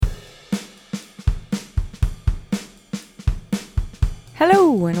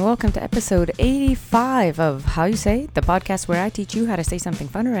Hello and welcome to episode 85 of How You Say, the podcast where I teach you how to say something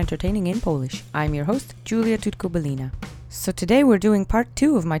fun or entertaining in Polish. I'm your host, Julia Tutko-Belina. So today we're doing part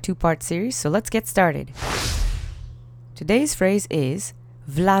 2 of my 2-part series, so let's get started. Today's phrase is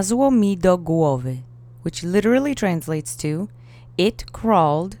wlazło mi do głowy, which literally translates to it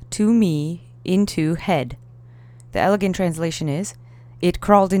crawled to me into head. The elegant translation is it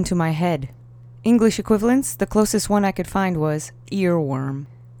crawled into my head. English equivalents, the closest one I could find was earworm.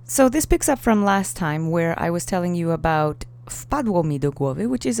 So this picks up from last time where I was telling you about wpadło mi do głowy,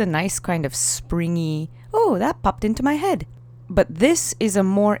 which is a nice kind of springy, oh, that popped into my head. But this is a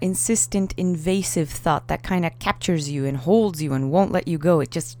more insistent, invasive thought that kind of captures you and holds you and won't let you go. It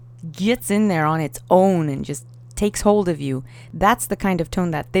just gets in there on its own and just takes hold of you. That's the kind of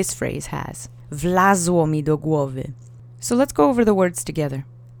tone that this phrase has. Wlazło mi do głowy. So let's go over the words together.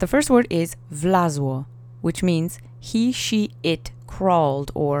 The first word is wlazło, which means he, she, it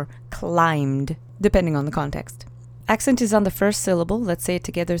crawled or climbed, depending on the context. Accent is on the first syllable. Let's say it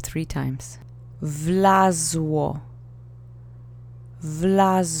together 3 times. Wlazło,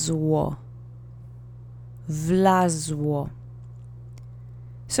 wlazło, wlazło.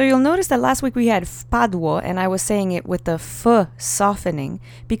 So you'll notice that last week we had wpadło and I was saying it with the f softening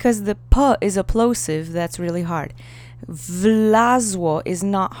because the p is a plosive that's really hard. Wlazło is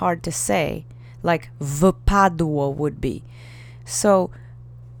not hard to say, like wpadło would be. So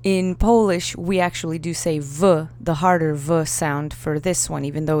in Polish, we actually do say v, the harder v sound for this one,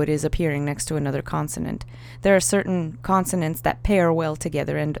 even though it is appearing next to another consonant. There are certain consonants that pair well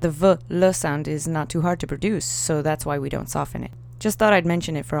together, and the v, l sound is not too hard to produce, so that's why we don't soften it. Just thought I'd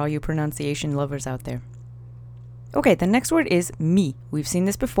mention it for all you pronunciation lovers out there. Okay, the next word is mi. We've seen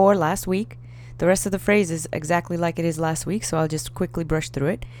this before last week. The rest of the phrase is exactly like it is last week, so I'll just quickly brush through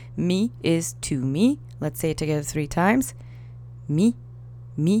it. Mi is to me. Let's say it together 3 times. Mi,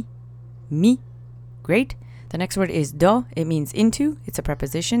 mi, mi. Great. The next word is do. It means into. It's a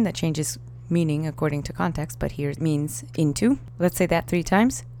preposition that changes meaning according to context, but here it means into. Let's say that 3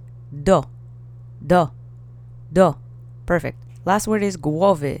 times. Do, do, do. Perfect. Last word is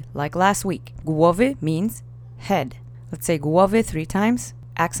głowy, like last week. Głowy means head. Let's say głowy 3 times.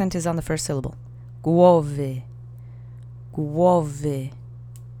 Accent is on the first syllable. Głowy, głowy,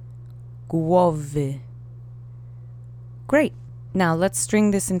 głowy. Great. Now let's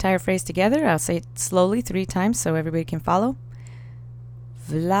string this entire phrase together. I'll say it slowly 3 times so everybody can follow.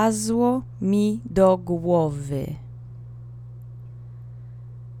 Wlazło mi do głowy.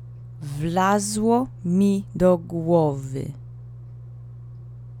 Wlazło mi do głowy.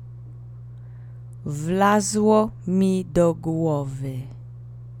 Wlazło mi do głowy.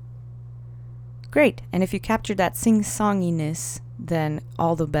 Great, and if you captured that sing-songiness, then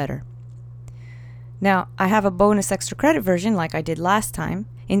all the better. Now, I have a bonus extra credit version like I did last time.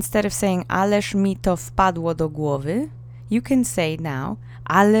 Instead of saying ależ mi to wpadło do głowy, you can say now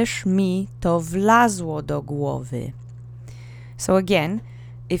ależ mi to wlazło do głowy. So again,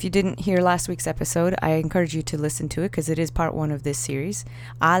 if you didn't hear last week's episode, I encourage you to listen to it because it is part 1 of this series.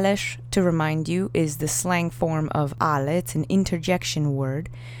 Ależ, to remind you, is the slang form of ale. It's an interjection word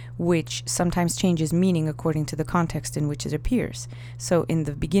which sometimes changes meaning according to the context in which it appears. So in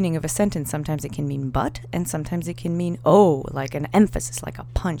the beginning of a sentence, sometimes it can mean but, and sometimes it can mean oh, like an emphasis, like a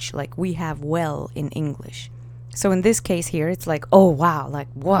punch, like we have well in English. So in this case here, it's like, oh wow, like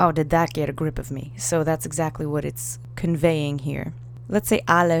wow, did that get a grip of me? So that's exactly what it's conveying here. Let's say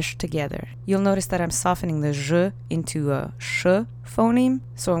ależ together. You'll notice that I'm softening the zh into a sh phoneme.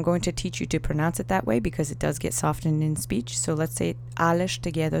 So I'm going to teach you to pronounce it that way because it does get softened in speech. So let's say ależ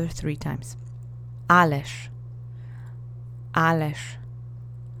together 3 times. Ależ, ależ,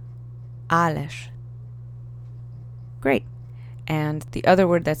 ależ. Great. And the other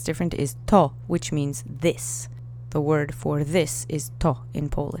word that's different is to, which means this. The word for this is to in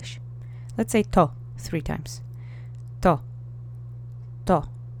Polish. Let's say to 3 times. To. To,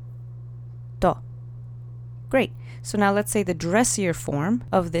 to. Great. So now let's say the dressier form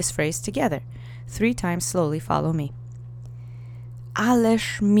of this phrase together. 3 times slowly, follow me.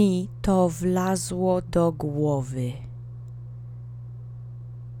 Ależ mi to wlazło do głowy.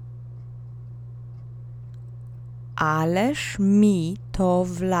 Ależ mi to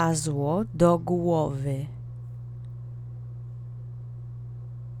wlazło do głowy.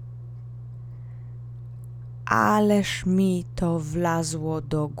 Ależ mi to wlazło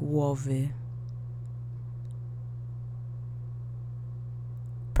do głowy.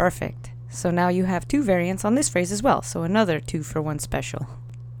 Perfect. So now you have 2 variants on this phrase as well. So another 2 for 1 special.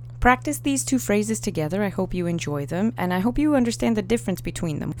 Practice these two phrases together. I hope you enjoy them, and I hope you understand the difference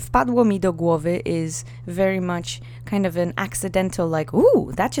between them. Wpadło mi do głowy is very much kind of an accidental, like,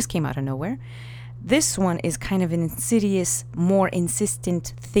 ooh, that just came out of nowhere. This one is kind of an insidious, more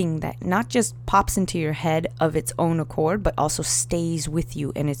insistent thing that not just pops into your head of its own accord, but also stays with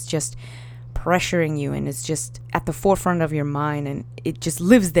you, and it's just pressuring you, and it's just at the forefront of your mind, and it just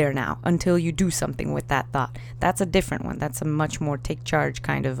lives there now until you do something with that thought. That's a different one. That's a much more take charge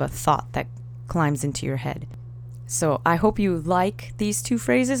kind of a thought that climbs into your head. So I hope you like these two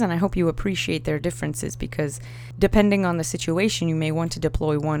phrases, and I hope you appreciate their differences, because depending on the situation, you may want to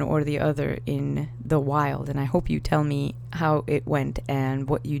deploy one or the other in the wild. And I hope you tell me how it went and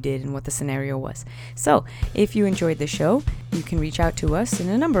what you did and what the scenario was. So if you enjoyed the show, you can reach out to us in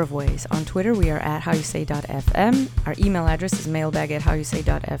a number of ways. On Twitter, we are at howyousay.fm. Our email address is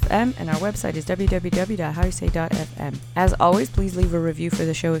mailbag@howyousay.fm, and our website is www.howyousay.fm. As always, please leave a review for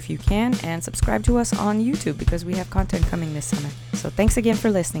the show if you can, and subscribe to us on YouTube because we have content coming this summer. So thanks again for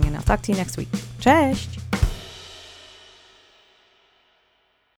listening, and I'll talk to you next week. Cześć!